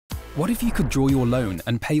What if you could draw your loan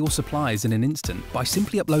and pay your suppliers in an instant by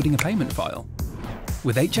simply uploading a payment file?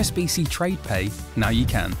 With HSBC Trade Pay, now you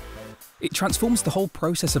can. It transforms the whole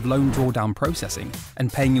process of loan drawdown processing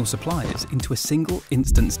and paying your suppliers into a single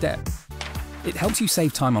instant step. It helps you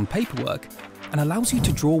save time on paperwork and allows you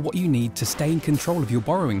to draw what you need to stay in control of your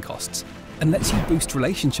borrowing costs, and lets you boost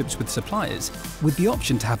relationships with suppliers with the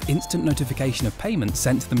option to have instant notification of payments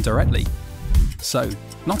sent to them directly. So,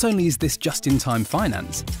 not only is this just-in-time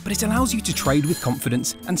finance, but it allows you to trade with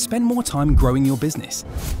confidence and spend more time growing your business.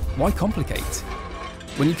 Why complicate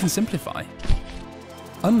when you can simplify?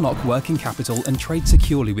 Unlock working capital and trade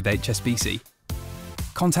securely with HSBC.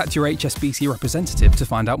 Contact your HSBC representative to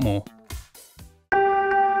find out more.